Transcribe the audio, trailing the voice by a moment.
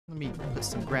Let me put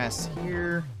some grass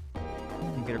here.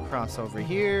 And get across over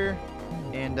here.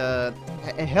 And,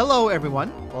 hello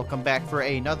everyone. Welcome back for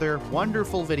another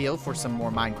wonderful video for some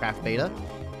more Minecraft beta.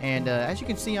 And, as you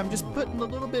can see, I'm just putting a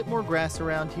little bit more grass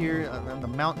around here on the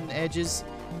mountain edges.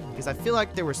 Because I feel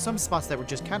like there were some spots that were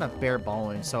just kind of bare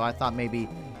bones. So I thought maybe,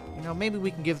 maybe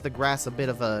we can give the grass a bit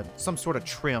of some sort of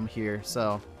trim here.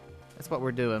 So that's what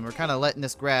we're doing. We're kind of letting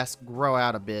this grass grow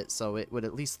out a bit so it would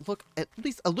at least look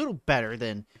a little better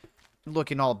than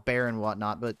looking all bare and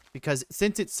whatnot. But because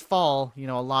since it's fall, a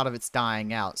lot of it's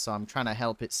dying out. So I'm trying to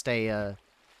help it stay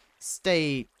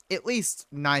at least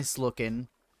nice looking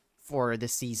for the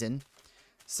season.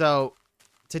 So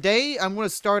today I'm going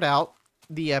to start out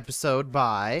the episode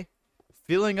by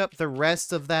filling up the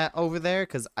rest of that over there,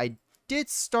 because I did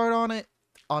start on it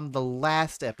on the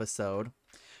last episode.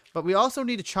 But we also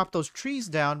need to chop those trees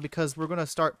down because we're going to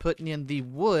start putting in the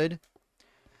wood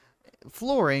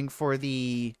flooring for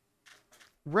the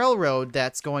railroad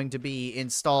that's going to be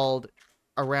installed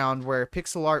around where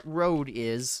Pixel Art Road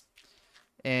is.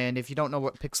 And if you don't know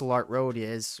what Pixel Art Road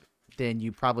is, then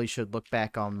you probably should look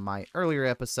back on my earlier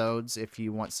episodes if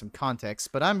you want some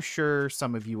context. But I'm sure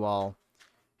some of you all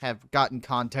have gotten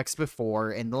context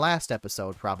before in the last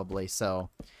episode, probably. So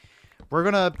we're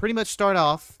going to pretty much start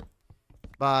off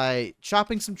by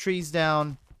chopping some trees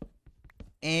down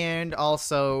and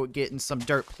also getting some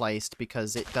dirt placed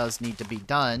because it does need to be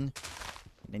done.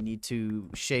 I need to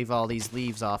shave all these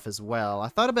leaves off as well. I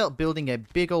thought about building a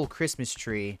big old Christmas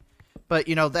tree, but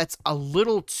that's a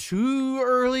little too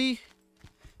early.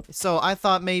 So I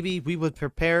thought maybe we would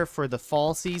prepare for the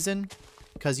fall season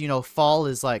because, fall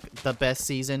is like the best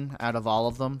season out of all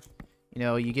of them.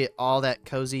 You get all that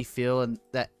cozy feel and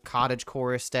that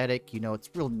cottagecore aesthetic. It's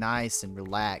real nice and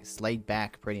relaxed, laid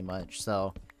back pretty much.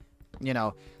 So,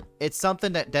 it's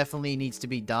something that definitely needs to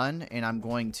be done. And I'm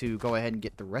going to go ahead and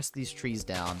get the rest of these trees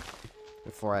down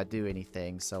before I do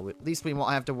anything. So at least we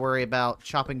won't have to worry about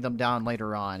chopping them down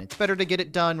later on. It's better to get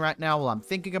it done right now while I'm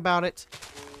thinking about it.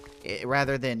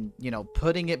 Rather than,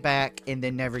 putting it back and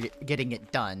then never getting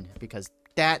it done. Because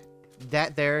that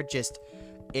there just...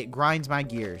 it grinds my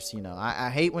gears,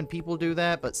 I hate when people do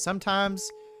that, but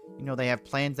sometimes, they have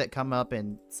plans that come up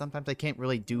and sometimes they can't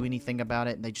really do anything about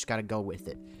it and they just got to go with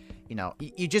it.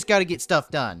 You just got to get stuff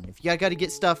done. If you got to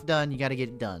get stuff done, you got to get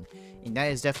it done. And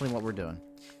that is definitely what we're doing.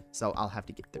 So I'll have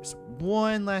to get there's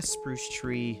one last spruce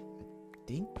tree. I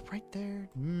think right there.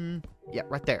 Yeah,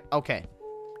 right there. Okay.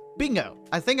 Bingo.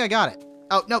 I think I got it.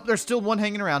 Oh, nope. There's still one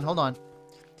hanging around. Hold on.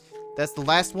 That's the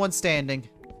last one standing.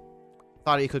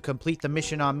 Thought you could complete the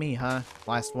mission on me, huh?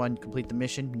 Last one, complete the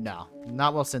mission? No.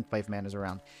 Not while Synthwave Man is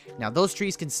around. Now, those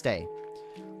trees can stay.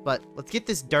 But let's get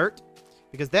this dirt.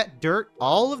 Because that dirt,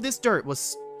 all of this dirt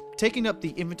was taking up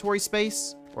the inventory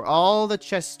space or all the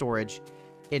chest storage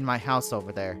in my house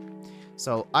over there.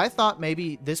 So I thought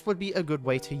maybe this would be a good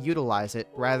way to utilize it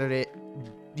rather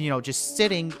than, just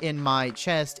sitting in my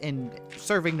chest and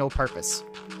serving no purpose.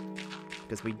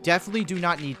 Because we definitely do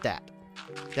not need that.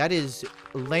 That is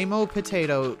lame-o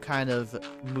potato kind of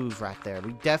move right there.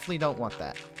 We definitely don't want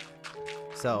that.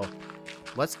 So,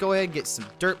 let's go ahead and get some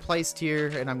dirt placed here.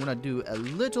 And I'm going to do a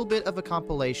little bit of a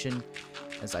compilation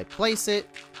as I place it.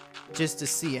 Just to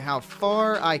see how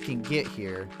far I can get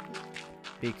here.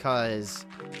 Because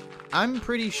I'm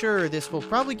pretty sure this will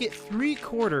probably get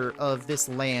 3/4 of this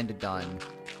land done.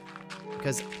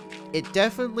 Because it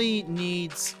definitely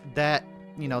needs that,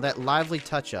 that lively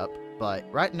touch-up. But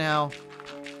right now,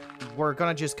 we're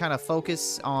going to just kind of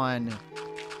focus on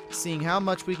seeing how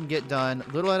much we can get done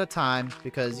little at a time.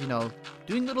 Because,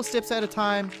 doing little steps at a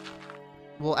time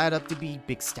will add up to be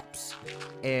big steps.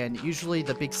 And usually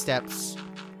the big steps,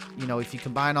 if you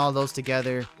combine all those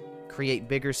together, create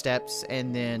bigger steps.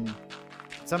 And then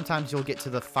sometimes you'll get to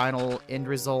the final end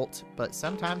result. But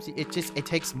sometimes it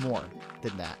takes more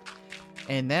than that.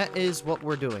 And that is what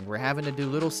we're doing. We're having to do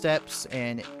little steps,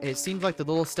 and it seems like the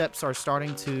little steps are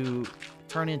starting to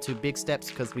turn into big steps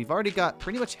because we've already got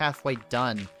pretty much halfway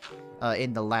done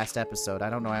in the last episode. I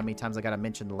don't know how many times I gotta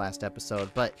mention the last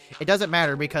episode, but it doesn't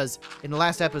matter because in the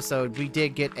last episode we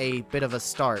did get a bit of a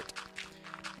start.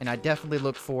 And I definitely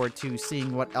look forward to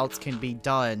seeing what else can be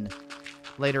done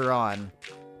later on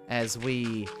as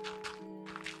we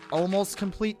almost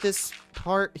complete this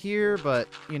part here, but,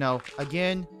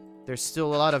 again... there's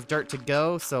still a lot of dirt to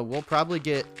go, so we'll probably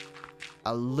get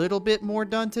a little bit more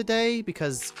done today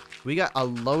because we got a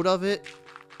load of it.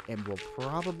 And we'll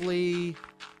probably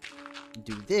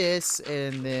do this,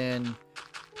 and then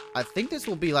I think this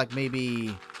will be like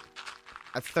maybe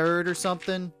a third or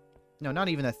something. No, not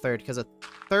even a third, because a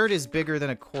third is bigger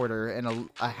than a quarter, and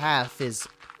a half is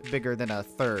bigger than a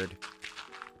third.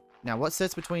 Now, what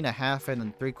sits between a half and a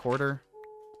 3/4?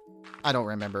 I don't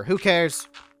remember. Who cares?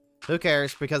 Who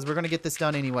cares? Because we're going to get this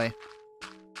done anyway.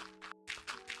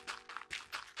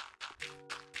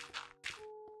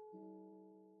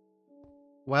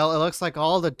 Well, it looks like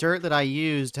all the dirt that I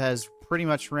used has pretty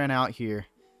much ran out here.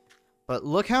 But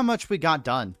look how much we got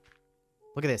done.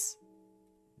 Look at this.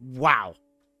 Wow.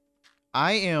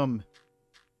 I am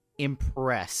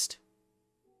impressed.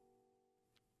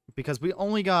 Because we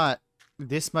only got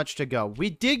this much to go. We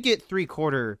did get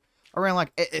 3/4, around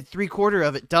like 3/4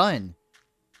 of it done.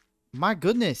 My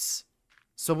goodness.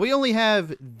 So we only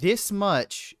have this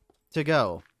much to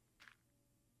go.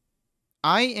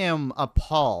 I am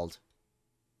appalled.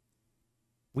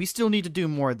 We still need to do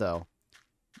more, though.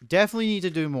 Definitely need to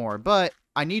do more. But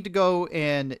I need to go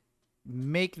and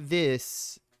make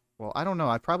this... Well, I don't know.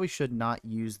 I probably should not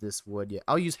use this wood yet.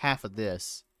 I'll use half of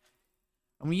this.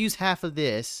 I'm going to use half of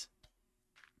this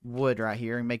wood right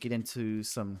here and make it into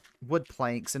some wood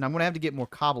planks. And I'm going to have to get more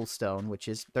cobblestone, which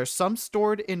is... There's some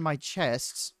stored in my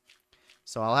chests.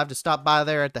 So I'll have to stop by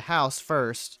there at the house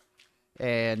first.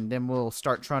 And then we'll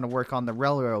start trying to work on the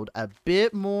railroad a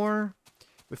bit more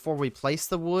before we place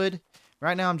the wood.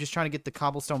 Right now, I'm just trying to get the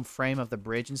cobblestone frame of the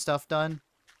bridge and stuff done.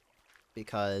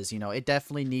 Because, you know, it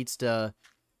definitely needs to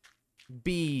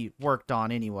be worked on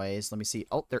anyways. Let me see.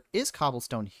 Oh, there is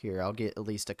cobblestone here. I'll get at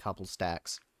least a couple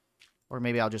stacks. Or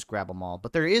maybe I'll just grab them all.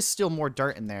 But there is still more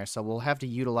dirt in there, so we'll have to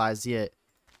utilize it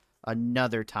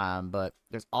another time. But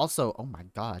there's also... Oh my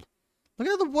god. Look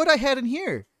at the wood I had in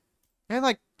here. I had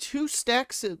like 2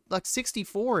 stacks at like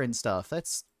 64 and stuff.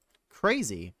 That's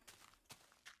crazy.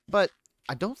 But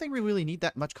I don't think we really need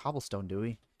that much cobblestone, do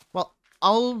we? Well,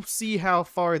 I'll see how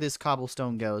far this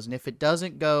cobblestone goes. And if it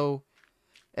doesn't go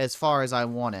as far as I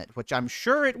want it, which I'm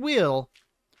sure it will,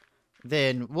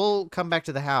 then we'll come back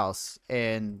to the house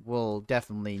and we'll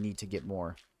definitely need to get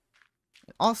more.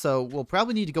 Also, we'll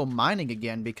probably need to go mining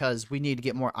again because we need to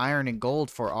get more iron and gold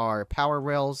for our power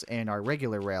rails and our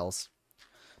regular rails.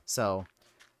 So,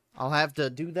 I'll have to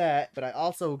do that, but I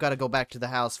also got to go back to the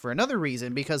house for another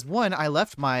reason, because one, I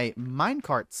left my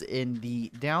minecarts in the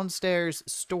downstairs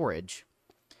storage,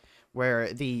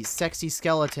 where the sexy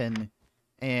skeleton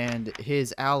and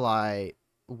his ally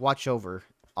watch over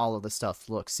all of the stuff.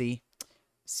 Look, see?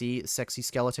 See the sexy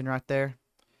skeleton right there?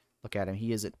 Look at him.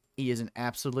 He is an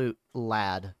absolute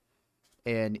lad,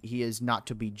 and he is not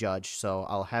to be judged, so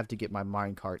I'll have to get my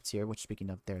minecarts here, which, speaking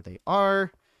of, there they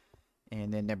are.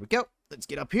 And then there we go. Let's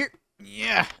get up here.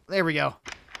 Yeah, there we go. All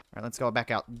right, let's go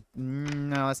back out.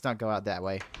 No, let's not go out that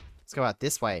way. Let's go out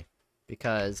this way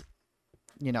because,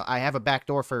 you know, I have a back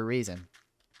door for a reason.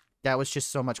 That was just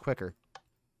so much quicker.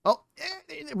 Oh,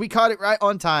 we caught it right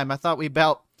on time. I thought we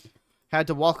about had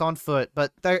to walk on foot,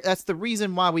 but that's the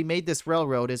reason why we made this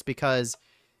railroad, is because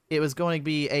it was going to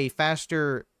be a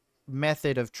faster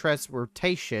method of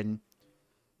transportation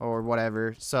or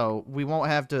whatever, so we won't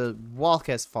have to walk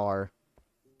as far.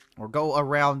 Or go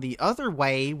around the other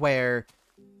way where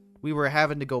we were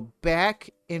having to go back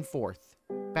and forth,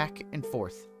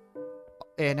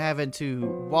 and having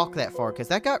to walk that far, because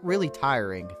that got really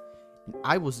tiring.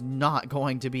 I was not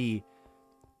going to be,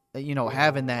 you know,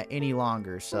 having that any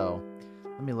longer. So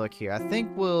let me look here. I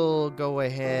think we'll go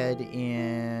ahead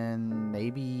and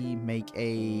maybe make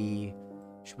a...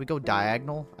 Should we go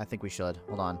diagonal? I think we should.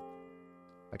 Hold on.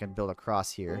 I can build a cross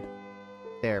here.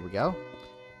 There we go.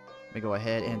 Let me go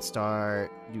ahead and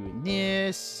start doing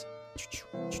this.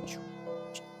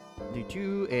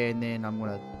 And then I'm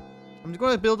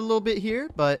gonna build a little bit here,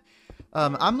 but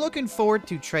I'm looking forward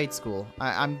to trade school.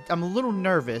 I'm a little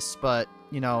nervous, but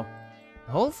you know,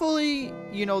 hopefully,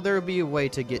 you know, there'll be a way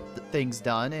to get things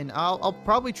done, and I'll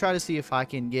probably try to see if I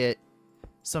can get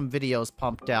some videos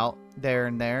pumped out there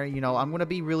and there. You know, I'm gonna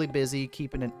be really busy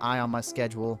keeping an eye on my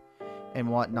schedule and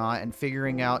whatnot, and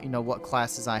figuring out, you know, what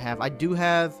classes I have. I do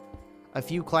have a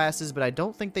few classes, but I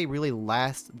don't think they really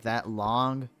last that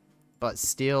long. But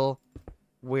still,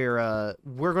 we're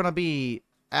gonna be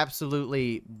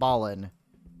absolutely ballin'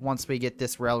 once we get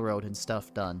this railroad and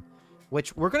stuff done.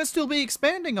 Which we're gonna still be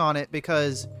expanding on it,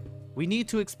 because we need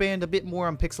to expand a bit more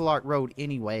on Pixel Art Road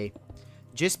anyway.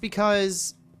 Just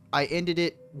because I ended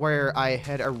it where I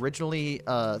had originally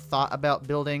thought about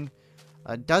building,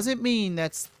 doesn't mean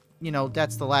that's, you know,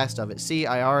 that's the last of it. See,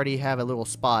 I already have a little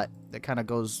spot that kind of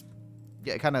goes...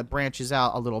 It kind of branches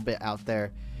out a little bit out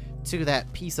there to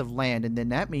that piece of land, and then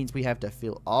that means we have to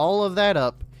fill all of that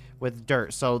up with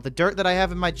dirt. So the dirt that I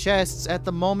have in my chests at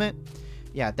the moment,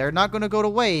 yeah, they're not going to go to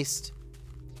waste,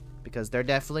 because they're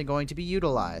definitely going to be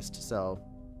utilized. So,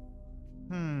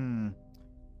 let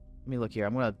me look here.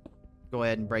 I'm going to go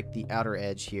ahead and break the outer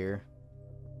edge here.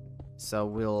 So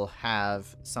we'll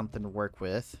have something to work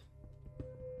with.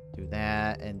 Do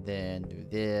that, and then do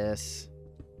this.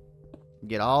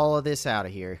 Get all of this out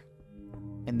of here.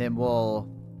 And then we'll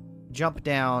jump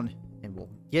down, and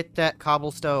we'll get that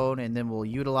cobblestone, and then we'll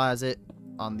utilize it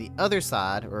on the other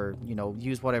side, or, you know,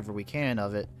 use whatever we can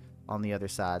of it on the other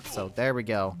side. So there we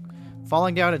go.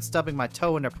 Falling down and stubbing my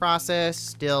toe in the process.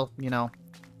 Still, you know,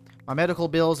 my medical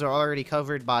bills are already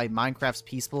covered by Minecraft's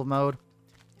peaceful mode.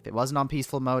 If it wasn't on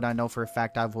peaceful mode, I know for a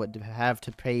fact I would have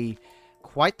to pay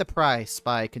quite the price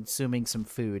by consuming some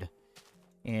food.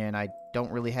 And I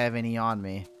don't really have any on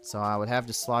me. So I would have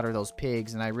to slaughter those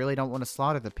pigs, and I really don't want to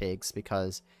slaughter the pigs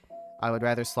because I would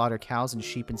rather slaughter cows and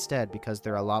sheep instead, because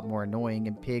they're a lot more annoying,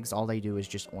 and pigs, all they do is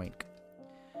just oink.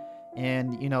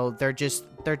 And, you know, they're just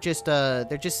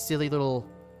silly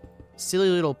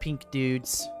little pink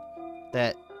dudes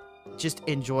that just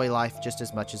enjoy life just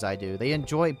as much as I do.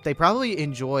 They probably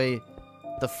enjoy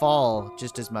the fall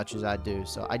just as much as I do.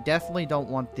 So I definitely don't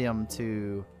want them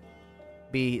to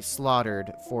be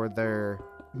slaughtered for their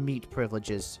meat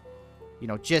privileges, you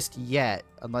know, just yet,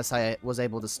 unless I was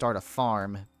able to start a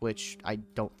farm, which I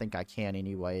don't think I can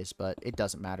anyways, but it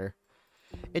doesn't matter.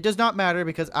 It does not matter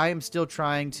because I am still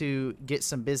trying to get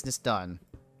some business done.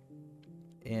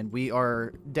 And we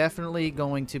are definitely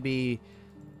going to be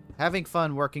having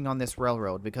fun working on this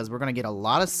railroad because we're going to get a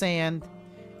lot of sand,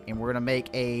 and we're going to make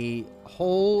a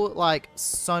whole, like,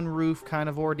 sunroof kind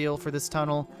of ordeal for this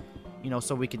tunnel, you know,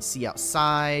 so we can see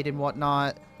outside and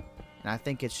whatnot. And I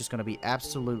think it's just going to be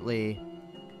absolutely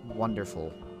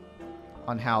wonderful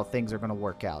on how things are going to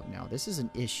work out. Now, this is an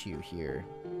issue here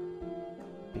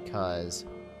because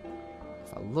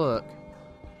if I look,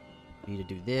 I need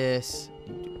to do this,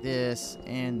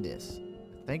 and this.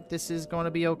 I think this is going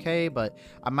to be okay, but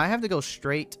I might have to go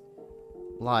straight,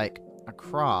 like,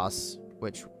 across,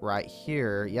 which right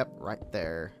here, yep, right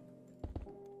there.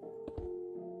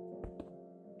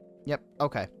 Yep,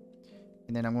 okay.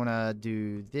 And then I'm going to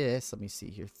do this. Let me see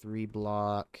here. 3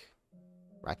 block.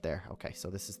 Right there. Okay, so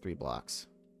this is 3 blocks.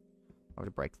 I'm going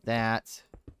to break that.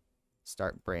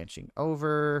 Start branching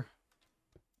over.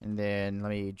 And then let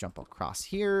me jump across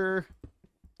here.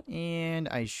 And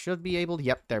I should be able to...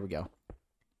 Yep, there we go.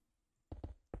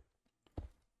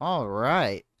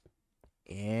 Alright.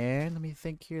 And let me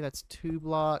think here. That's 2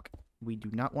 block. We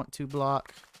do not want 2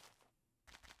 block.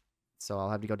 So I'll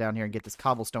have to go down here and get this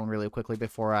cobblestone really quickly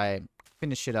before I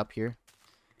finish it up here.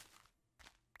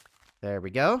 There we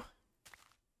go.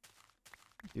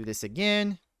 Do this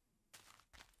again.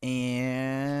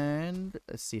 And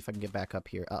let's see if I can get back up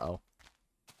here. Uh-oh.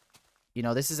 You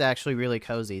know, this is actually really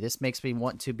cozy. This makes me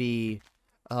want to be...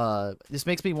 this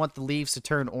makes me want the leaves to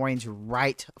turn orange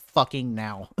right fucking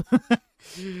now.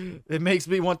 It makes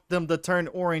me want them to turn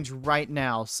orange right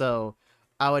now. So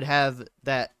I would have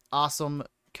that awesome...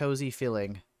 cozy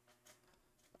feeling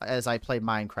as I play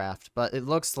Minecraft, but it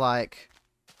looks like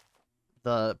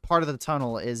the part of the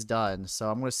tunnel is done, so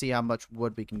I'm going to see how much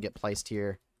wood we can get placed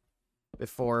here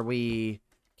before we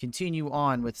continue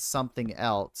on with something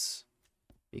else,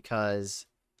 because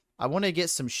I want to get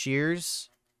some shears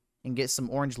and get some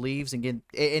orange leaves and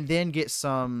then get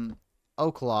some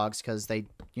oak logs, because they,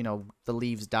 you know, the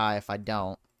leaves die if I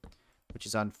don't, which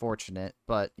is unfortunate,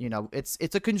 but, you know, it's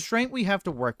a constraint we have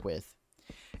to work with.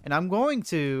 And I'm going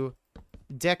to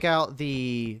deck out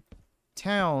the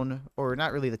town, or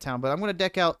not really the town, but I'm going to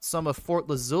deck out some of Fort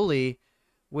Lazuli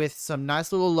with some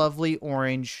nice little lovely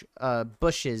orange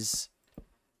bushes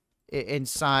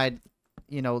inside,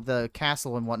 you know, the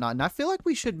castle and whatnot. And I feel like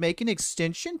we should make an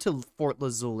extension to Fort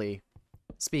Lazuli.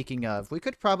 Speaking of, we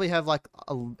could probably have like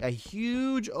a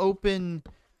huge open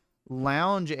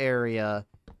lounge area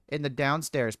in the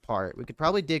downstairs part. We could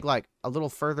probably dig like a little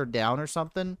further down or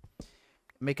something.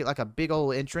 Make it like a big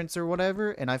old entrance or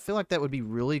whatever, and I feel like that would be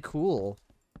really cool,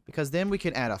 because then we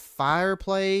can add a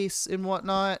fireplace and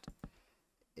whatnot,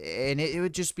 and it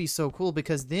would just be so cool,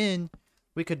 because then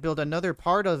we could build another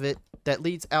part of it that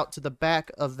leads out to the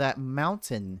back of that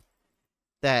mountain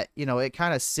that, you know, it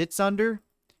kind of sits under,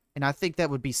 and I think that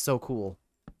would be so cool.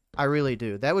 I really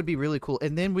do. That would be really cool,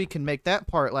 and then we can make that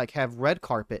part like have red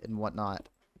carpet and whatnot,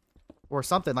 or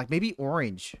something, like maybe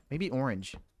orange. Maybe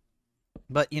orange.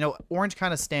 But, you know, orange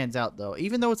kind of stands out, though.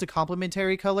 Even though it's a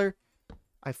complementary color,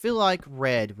 I feel like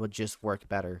red would just work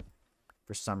better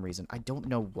for some reason. I don't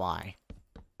know why.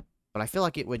 But I feel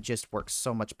like it would just work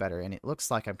so much better. And it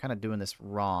looks like I'm kind of doing this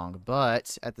wrong.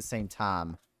 But at the same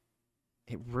time,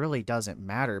 it really doesn't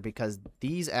matter, because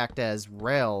these act as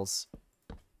rails.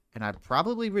 And I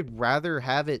probably would rather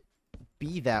have it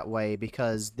be that way,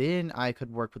 because then I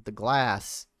could work with the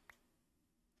glass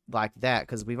like that,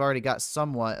 because we've already got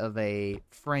somewhat of a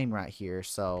frame right here,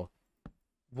 so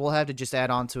we'll have to just add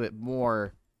on to it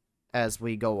more as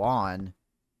we go on.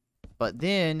 But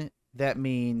then that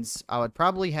means I would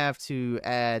probably have to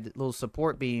add little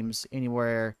support beams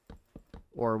anywhere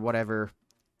or whatever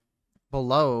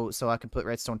below so I can put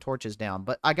redstone torches down.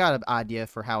 But I got an idea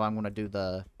for how I'm going to do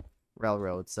the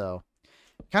railroad. So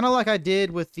kind of like I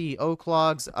did with the oak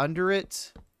logs under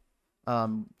it.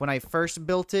 When I first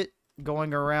built it,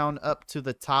 going around up to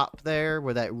the top there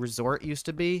where that resort used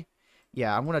to be.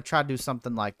 Yeah, I'm going to try to do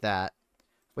something like that,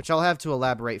 which I'll have to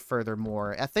elaborate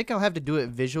furthermore. I think I'll have to do it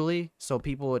visually so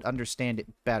people would understand it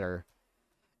better.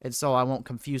 And so I won't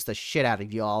confuse the shit out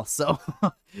of y'all. So,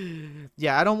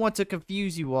 yeah, I don't want to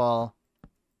confuse you all.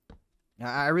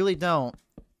 I really don't.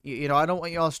 You know, I don't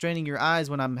want y'all straining your eyes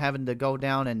when I'm having to go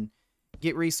down and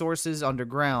get resources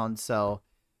underground. So,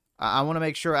 I want to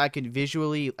make sure I can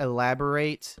visually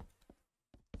elaborate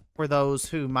for those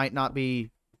who might not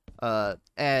be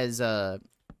as,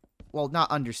 well, not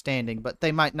understanding, but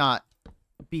they might not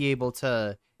be able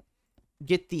to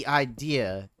get the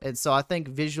idea. And so I think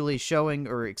visually showing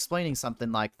or explaining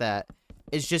something like that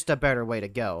is just a better way to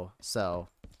go. So,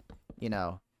 you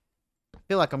know, I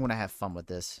feel like I'm going to have fun with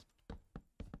this.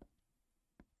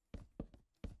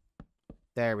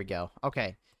 There we go.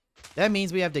 Okay. That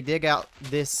means we have to dig out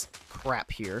this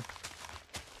crap here.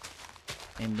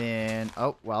 And then,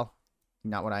 oh, well,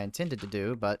 not what I intended to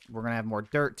do, but we're going to have more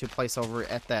dirt to place over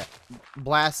at that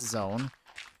blast zone.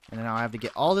 And then I'll have to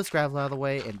get all this gravel out of the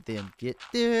way and then get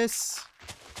this.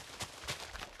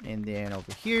 And then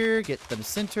over here, get the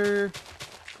center.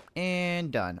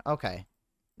 And done. Okay.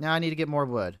 Now I need to get more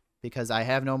wood because I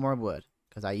have no more wood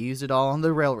because I used it all on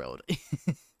the railroad.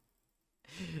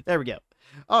 There we go.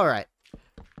 All right.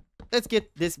 Let's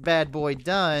get this bad boy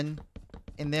done.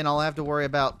 And then I'll have to worry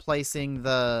about placing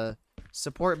the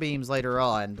support beams later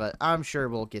on, but I'm sure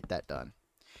we'll get that done.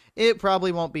 It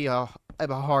probably won't be a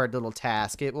hard little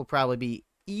task. It will probably be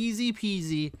easy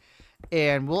peasy,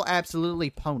 and we'll absolutely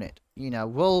pwn it. You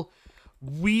know,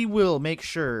 we will make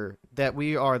sure that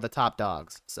we are the top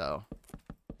dogs. So,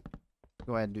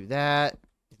 go ahead and do that.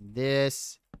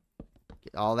 This.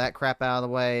 Get all that crap out of the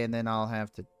way, and then I'll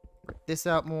have to break this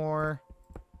out more.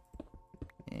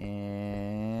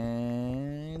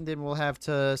 And then we'll have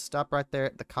to stop right there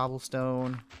at the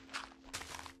cobblestone.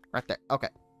 Right there. Okay.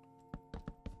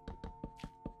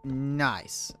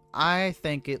 Nice. I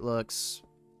think it looks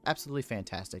absolutely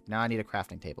fantastic. Now I need a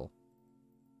crafting table.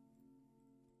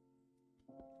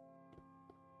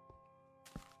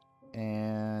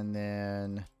 And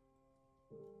then...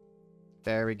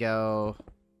 there we go.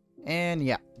 And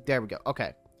yeah, there we go.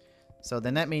 Okay. So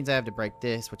then that means I have to break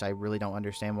this, which I really don't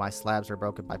understand why slabs are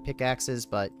broken by pickaxes,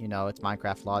 but, you know, it's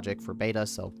Minecraft logic for beta,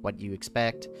 so what do you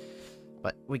expect?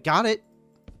 But we got it.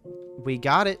 We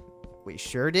got it. We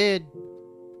sure did.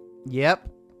 Yep.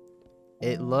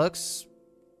 It looks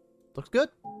good.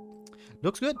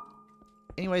 Looks good.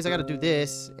 Anyways, I gotta do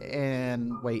this,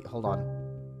 and wait, hold on.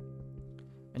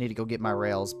 I need to go get my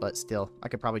rails, but still, I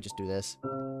could probably just do this.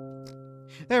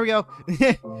 There we go.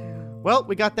 Well,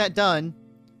 we got that done.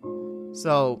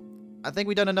 So, I think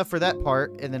we've done enough for that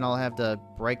part, and then I'll have to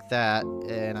break that,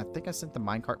 and I think I sent the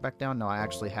minecart back down. No, I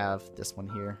actually have this one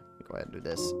here. Go ahead and do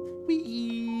this.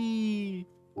 Whee!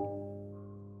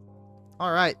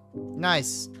 Alright,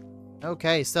 nice.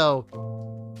 Okay, so,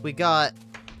 we got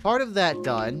part of that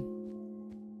done,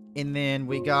 and then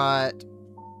we got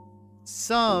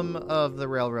some of the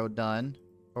railroad done,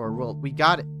 or, well, we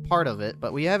got part of it,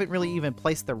 but we haven't really even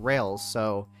placed the rails,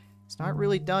 so... it's not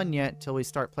really done yet till we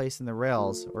start placing the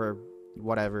rails or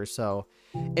whatever, so...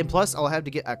 and plus, I'll have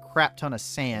to get a crap ton of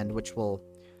sand, which we'll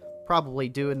probably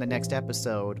do in the next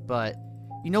episode, but...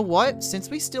 you know what? Since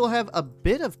we still have a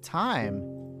bit of time,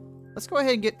 let's go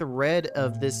ahead and get the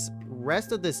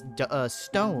rest of this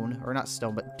stone, or not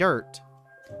stone, but dirt,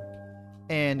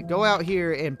 and go out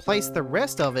here and place the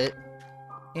rest of it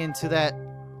into that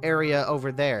area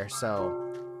over there, so...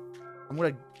 I'm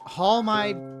gonna haul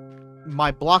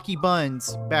my blocky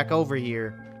buns back over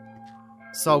here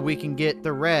so we can get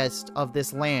the rest of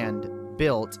this land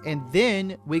built, and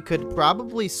then we could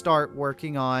probably start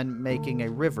working on making a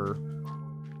river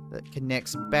that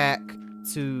connects back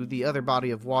to the other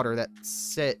body of water that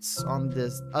sits on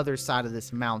this other side of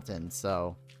this mountain.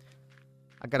 So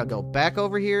I gotta go back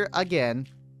over here again,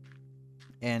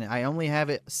 and I only have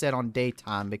it set on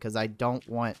daytime because I don't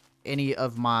want any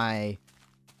of my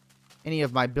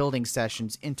building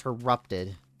sessions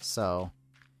interrupted. So,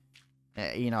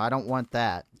 you know, I don't want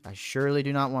that. I surely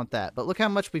do not want that. But look how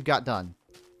much we've got done.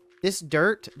 This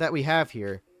dirt that we have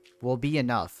here will be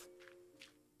enough.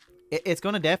 It's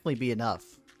going to definitely be enough.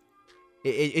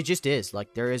 It just is.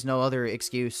 Like, there is no other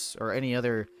excuse or any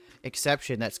other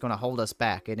exception that's going to hold us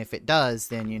back. And if it does,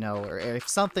 then, you know, or if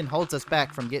something holds us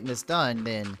back from getting this done,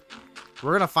 then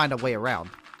we're going to find a way around.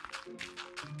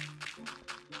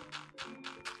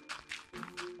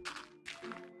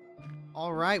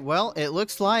 Alright, well, it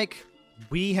looks like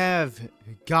we have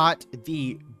got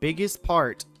the biggest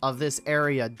part of this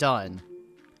area done,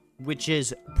 which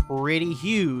is pretty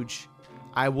huge,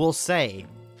 I will say.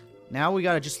 Now we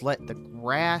gotta just let the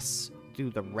grass do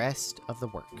the rest of the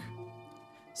work.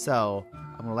 So,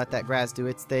 I'm gonna let that grass do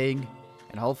its thing,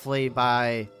 and hopefully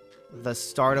by the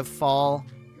start of fall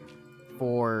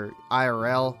for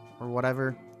IRL or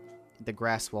whatever, the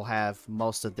grass will have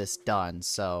most of this done.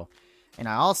 So, and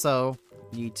I also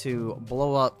need to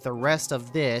blow up the rest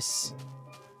of this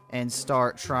and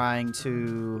start trying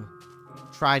to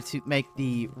make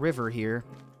the river here.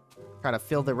 Try to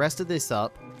fill the rest of this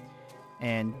up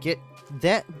and get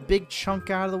that big chunk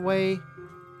out of the way,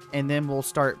 and then we'll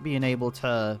start being able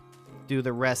to do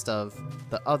the rest of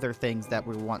the other things that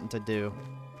we're wanting to do.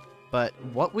 But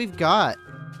what we've got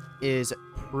is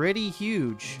pretty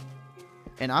huge,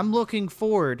 and I'm looking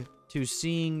forward to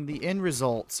seeing the end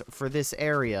results for this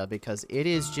area, because it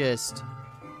is just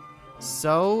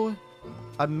so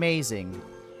amazing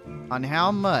on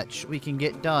how much we can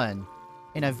get done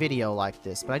in a video like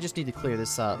this. But I just need to clear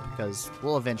this up, because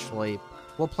we'll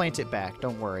plant it back.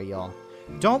 Don't worry, y'all.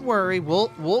 Don't worry, we'll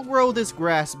grow this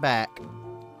grass back.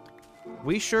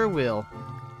 We sure will.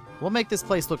 We'll make this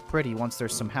place look pretty once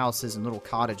there's some houses and little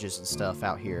cottages and stuff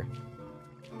out here.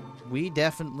 We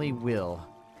definitely will.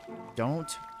 Don't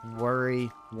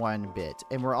worry one bit.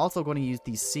 And we're also going to use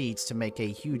these seeds to make a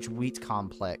huge wheat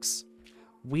complex.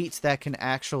 Wheat that can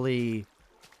actually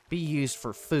be used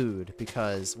for food,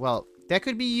 because, well, that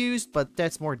could be used, but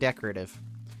that's more decorative.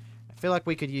 I feel like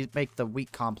we could make the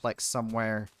wheat complex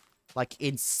somewhere, like,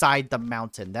 inside the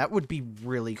mountain. That would be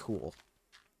really cool.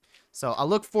 So, I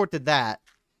look forward to that.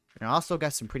 And I also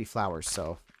got some pretty flowers,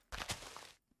 so,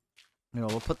 you know,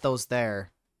 we'll put those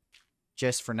there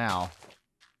just for now.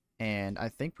 And I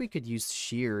think we could use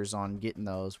shears on getting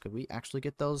those. Could we actually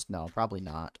get those? No, probably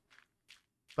not.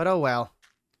 But oh well.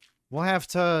 We'll have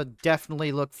to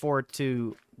definitely look forward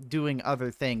to doing other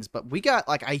things. But we got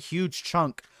like a huge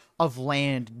chunk of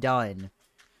land done.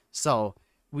 So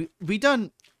we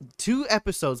done 2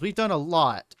 episodes. We've done a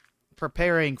lot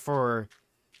preparing for,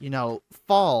 you know,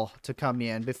 fall to come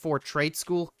in before trade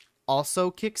school also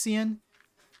kicks in.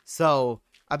 So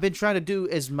I've been trying to do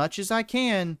as much as I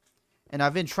can. And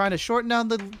I've been trying to shorten down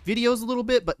the videos a little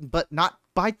bit, but not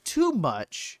by too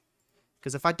much.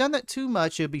 Because if I'd done that too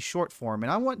much, it would be short form.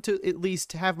 And I want to at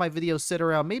least have my videos sit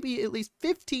around maybe at least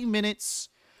 15 minutes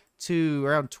to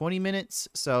around 20 minutes.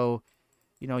 So,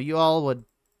 you know, you all would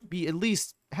be at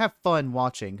least have fun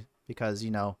watching. Because,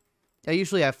 you know, I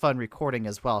usually have fun recording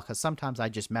as well. Because sometimes I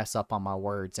just mess up on my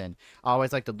words. And I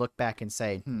always like to look back and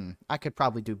say, I could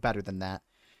probably do better than that.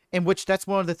 In which, that's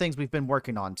one of the things we've been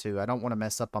working on, too. I don't want to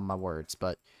mess up on my words,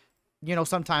 but, you know,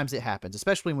 sometimes it happens.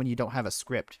 Especially when you don't have a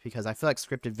script, because I feel like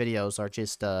scripted videos are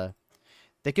just,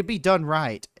 they could be done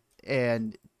right,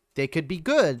 and they could be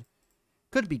good.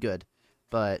 Could be good.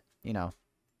 But, you know,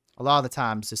 a lot of the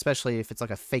times, especially if it's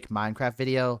like a fake Minecraft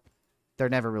video, they're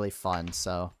never really fun,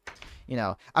 so, you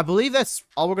know. I believe that's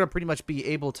all we're going to pretty much be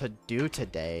able to do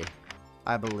today,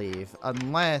 I believe.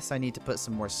 Unless I need to put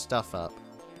some more stuff up.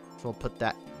 So we'll put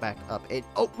that back up.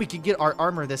 Oh, we can get our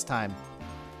armor this time.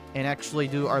 And actually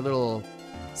do our little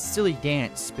silly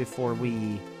dance before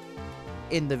we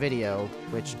end the video.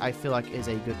 Which I feel like is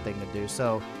a good thing to do.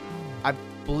 So, I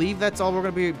believe that's all we're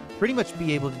going to pretty much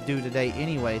be able to do today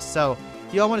anyway. So,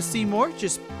 if y'all want to see more,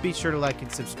 just be sure to like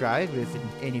and subscribe.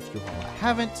 And if you all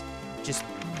haven't, just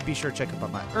be sure to check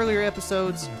out my earlier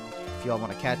episodes. If y'all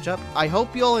want to catch up. I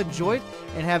hope you all enjoyed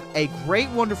and have a great,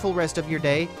 wonderful rest of your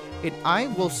day. And I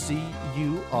will see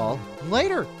you all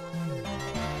later.